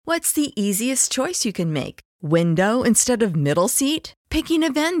What's the easiest choice you can make? Window instead of middle seat? Picking a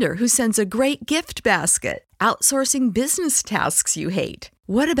vendor who sends a great gift basket? Outsourcing business tasks you hate?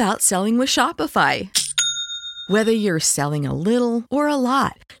 What about selling with Shopify? Whether you're selling a little or a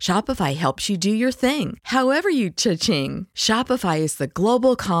lot, Shopify helps you do your thing, however you cha-ching. Shopify is the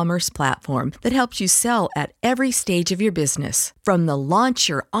global commerce platform that helps you sell at every stage of your business. From the launch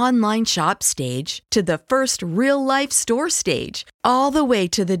your online shop stage to the first real-life store stage, all the way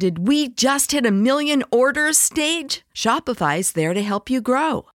to the did we just hit a million orders stage. Shopify's there to help you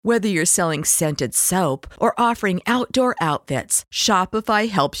grow. Whether you're selling scented soap or offering outdoor outfits, Shopify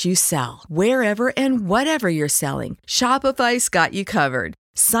helps you sell. Wherever and whatever you're selling, Shopify's got you covered.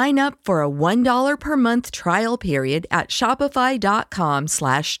 Sign up for a $1 per month trial period at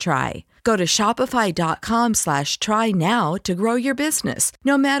shopify.com/try. Go to shopify.com/try now to grow your business,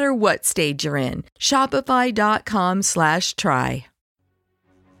 no matter what stage you're in. Shopify.com/try.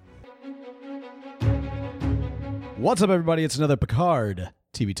 What's up, everybody? It's another Picard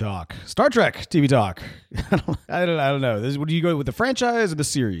TV Talk. Star Trek TV Talk. I don't know. What do you go with, the franchise or the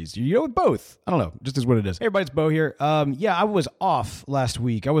series? You go with both. I don't know. Just is what it is. Hey, everybody, it's Bo here. Yeah, I was off last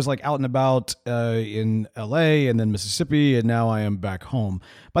week. I was like out and about in LA and then Mississippi, and now I am back home.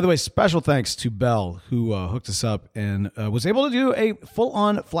 By the way, special thanks to Bell, who hooked us up and was able to do a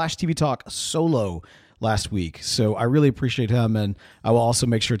full-on Flash TV Talk solo last week. So I really appreciate him, and I will also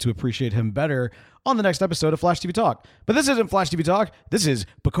make sure to appreciate him better on the next episode of Flash TV Talk. But this isn't Flash TV Talk. This is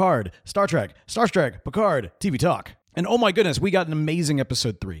Picard, Star Trek, Picard TV Talk. And oh my goodness, we got an amazing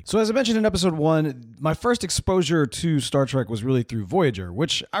episode 3. So as I mentioned in episode 1, my first exposure to Star Trek was really through Voyager,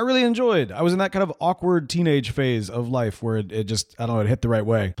 which I really enjoyed. I was in that kind of awkward teenage phase of life where it just, I don't know, it hit the right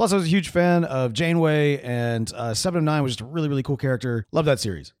way. Plus, I was a huge fan of Janeway, and 7 of 9 was just a really, really cool character. Love that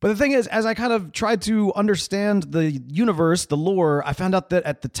series. But the thing is, as I kind of tried to understand the universe, the lore, I found out that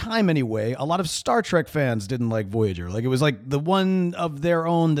at the time anyway, a lot of Star Trek fans didn't like Voyager. Like, it was like the one of their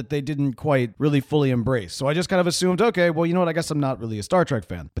own that they didn't quite really fully embrace. So I just kind of assumed, okay, well, you know what? I guess I'm not really a Star Trek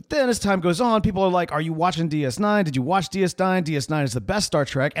fan. But then as time goes on, people are like, are you watching DS9? Did you watch DS9? DS9 is the best Star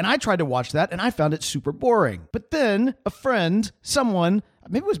Trek. And I tried to watch that and I found it super boring. But then a friend, someone,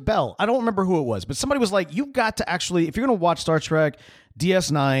 maybe it was Bell, I don't remember who it was, but somebody was like, you've got to actually, if you're going to watch Star Trek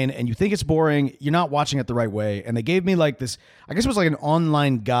DS9 and you think it's boring, you're not watching it the right way. And they gave me like this, I guess it was like an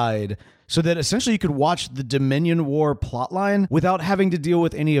online guide, so that essentially you could watch the Dominion War plotline without having to deal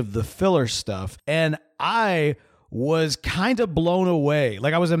with any of the filler stuff. And I was kind of blown away.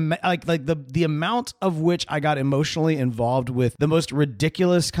 Like I was like the amount of which I got emotionally involved with the most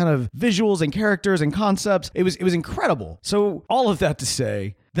ridiculous kind of visuals and characters and concepts. It was incredible. So all of that to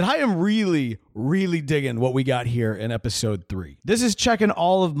say that I am really, really digging what we got here in episode 3. This is checking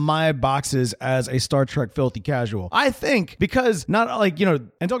all of my boxes as a Star Trek filthy casual. I think because not like, you know,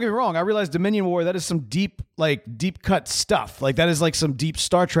 and don't get me wrong, I realize Dominion War, that is some deep cut stuff. Like that is like some deep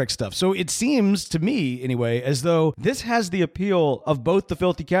Star Trek stuff. So it seems to me anyway, as though this has the appeal of both the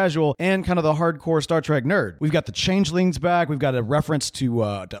filthy casual and kind of the hardcore Star Trek nerd. We've got the changelings back. We've got a reference to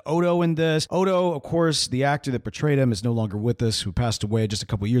Odo in this. Odo, of course, the actor that portrayed him is no longer with us, who passed away just a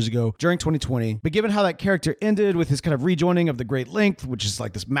couple years ago during 2020. But given how that character ended with his kind of rejoining of the Great Length, which is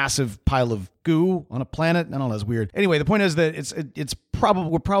like this massive pile of goo on a planet, I don't know, it's weird. Anyway, the point is that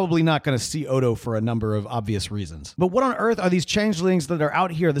we're probably not going to see Odo for a number of obvious reasons. But what on earth are these changelings that are out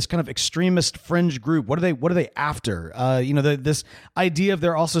here, this kind of extremist fringe group? What are they after? This idea of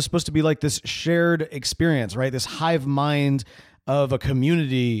they're also supposed to be like this shared experience, right? This hive mind of a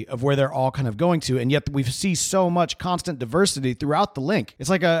community of where they're all kind of going to, and yet we see so much constant diversity throughout the link.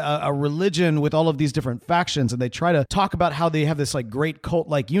 It's like a religion with all of these different factions, and they try to talk about how they have this like great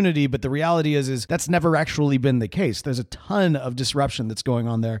cult-like unity, but the reality is that's never actually been the case. There's a ton of disruption that's going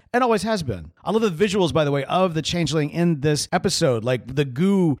on there, and always has been. I love the visuals, by the way, of the changeling in this episode, like the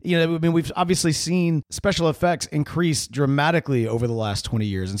goo. I mean, we've obviously seen special effects increase dramatically over the last 20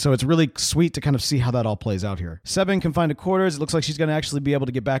 years, and so it's really sweet to kind of see how that all plays out here. 7 confined to quarters. It looks like she's going to actually be able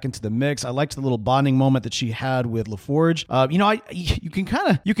to get back into the mix. I liked the little bonding moment that she had with LaForge. You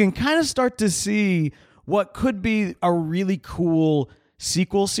can kind of start to see what could be a really cool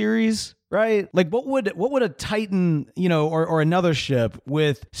sequel series, right? Like what would a Titan, or another ship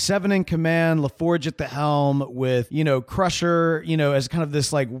with 7 in command, LaForge at the helm, with, Crusher, as kind of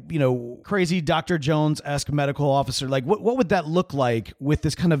this like, crazy Dr. Jones-esque medical officer. Like what would that look like with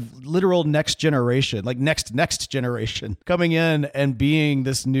this kind of literal next generation, like next generation coming in and being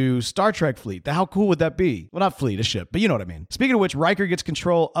this new Star Trek fleet? How cool would that be? Well, not fleet, a ship, but you know what I mean. Speaking of which, Riker gets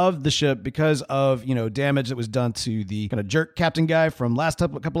control of the ship because of, damage that was done to the kind of jerk captain guy from last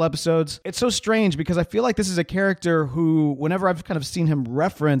couple episodes. it's so strange because I feel like this is a character who, whenever I've kind of seen him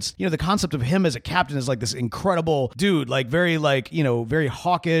referenced, the concept of him as a captain is like this incredible dude, like very very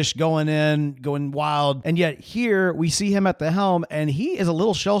hawkish, going wild. And yet here we see him at the helm and he is a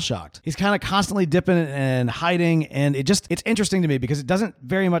little shell-shocked. He's kind of constantly dipping and hiding. And it's interesting to me because it doesn't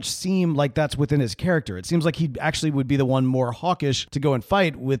very much seem like that's within his character. It seems like he actually would be the one more hawkish to go and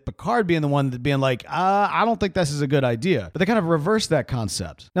fight, with Picard being the one that being like, I don't think this is a good idea. But they kind of reverse that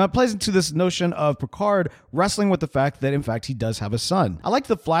concept. Now it plays into this notion of Picard wrestling with the fact that in fact he does have a son. I like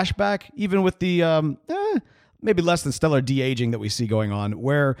the flashback, even with the maybe less than stellar de-aging that we see going on,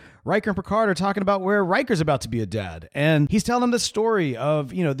 where Riker and Picard are talking about where Riker's about to be a dad. And he's telling him the story of,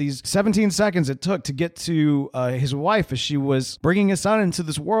 these 17 seconds it took to get to his wife as she was bringing his son into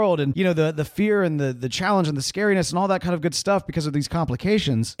this world. And, the fear and the challenge and the scariness and all that kind of good stuff because of these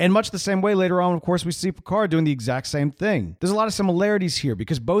complications. And much the same way later on, of course, we see Picard doing the exact same thing. There's a lot of similarities here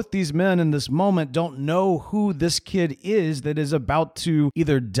because both these men in this moment don't know who this kid is that is about to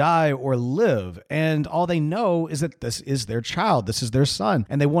either die or live. And all they know is that this is their child. This is their son.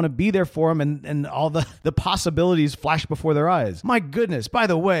 And they want to be there for him, and all the possibilities flash before their eyes. My goodness, by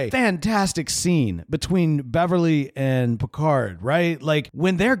the way, fantastic scene between Beverly and Picard, right? Like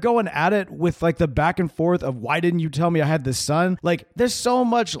when they're going at it with like the back and forth of why didn't you tell me I had this son? Like there's so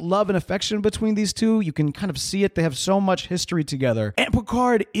much love and affection between these two. You can kind of see it. They have so much history together. And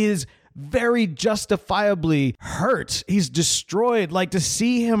Picard is very justifiably hurt. He's destroyed. Like to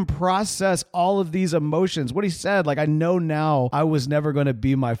see him process all of these emotions. What he said, like, I know now I was never going to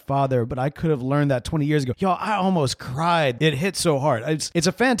be my father, but I could have learned that 20 years ago. Yo, I almost cried. It hit so hard. It's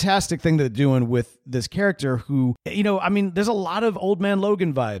a fantastic thing they're doing with this character who, there's a lot of Old Man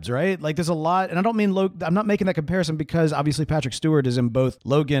Logan vibes, right? Like there's a lot, and I don't mean I'm not making that comparison because obviously Patrick Stewart is in both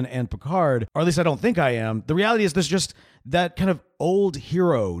Logan and Picard, or at least I don't think I am. The reality is there's just that kind of old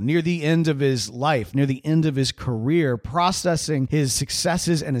hero near the end of his life, near the end of his career, processing his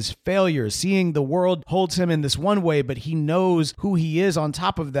successes and his failures, seeing the world holds him in this one way, but he knows who he is on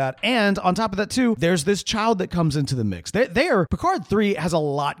top of that. And on top of that too, there's this child that comes into the mix. Picard 3 has a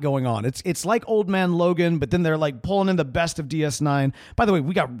lot going on. It's like Old Man Logan, but then they're like pulling in the best of DS9. By the way,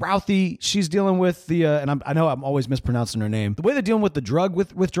 we got Routhie. She's dealing with the, I know I'm always mispronouncing her name, the way they're dealing with the drug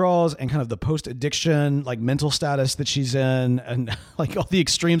withdrawals and kind of the post-addiction, like mental status that she's in, and like all the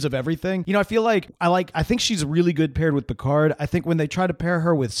extremes of everything. I feel like I think she's really good paired with Picard. I think when they tried to pair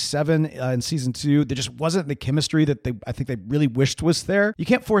her with Seven in season 2, there just wasn't the chemistry that I think they really wished was there. You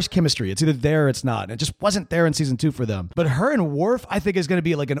can't force chemistry. It's either there or it's not. And it just wasn't there in season 2 for them. But her and Worf, I think, is going to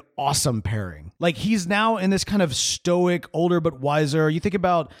be like an awesome pairing. Like he's now in this kind of stoic, older but wiser. You think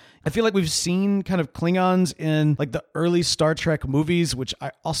about, I feel like we've seen kind of Klingons in like the early Star Trek movies, which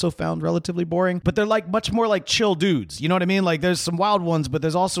I also found relatively boring, but they're like much more like chill dudes. You know what I mean? Like there's some wild ones, but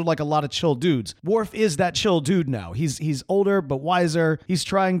there's also like a lot of chill dudes. Worf is that chill dude now. He's older but wiser. He's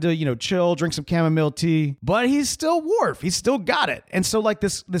trying to, chill, drink some chamomile tea, but he's still Worf. He's still got it. And so like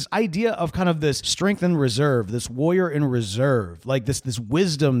this idea of kind of this strength in reserve, this warrior in reserve, like this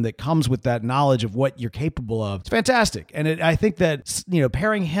wisdom that comes with that knowledge of what you're capable of. It's fantastic. And I think that,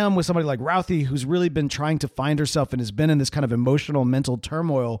 pairing him with somebody like Routhie, who's really been trying to find herself and has been in this kind of emotional, mental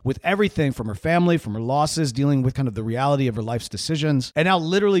turmoil with everything from her family, from her losses, dealing with kind of the reality of her life's decisions, and now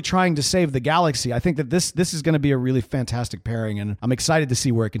literally trying to save the galaxy. I think that this is going to be a really fantastic pairing, and I'm excited to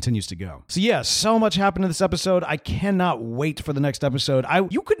see where it continues to go. So yeah, so much happened in this episode. I cannot wait for the next episode. I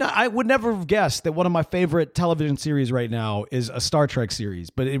would never have guessed that one of my favorite television series right now is a Star Trek series,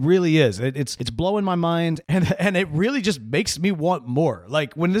 but it really is. It's blowing my mind, and it really just makes me want more.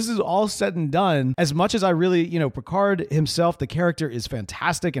 Like when this is all said and done, as much as I really, Picard himself, the character is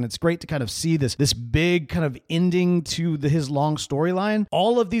fantastic, and it's great to kind of see this big kind of ending to his long storyline.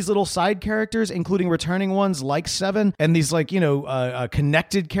 All of these little side characters, including returning ones like Seven, and these like,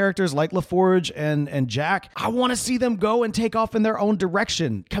 connected characters like LaForge and Jack, I want to see them go and take off in their own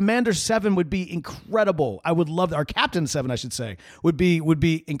direction. Commander Seven would be incredible. I would love, or Captain Seven, I should say, would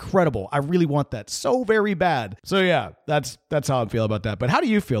be incredible. I really want that so very bad. So yeah, that's how I feel about that. But how do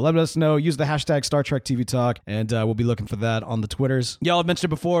you feel? Let us know. Use the hashtag Star Trek TV Talk, and we'll be looking for that on the Twitters. Y'all have mentioned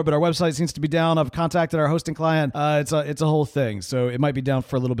it before, but our website seems to be down. I've contacted our hosting client. It's a whole thing, so it might be down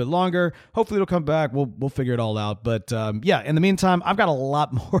for a little bit longer. Hopefully it'll come back. We'll figure it all out. But yeah, in the meantime, I've got a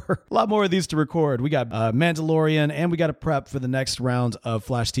lot more of these to record. We got Mandalorian, and we got to prep for the next round of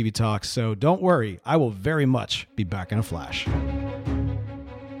Flash TV Talk. So don't worry, I will very much be back in a flash.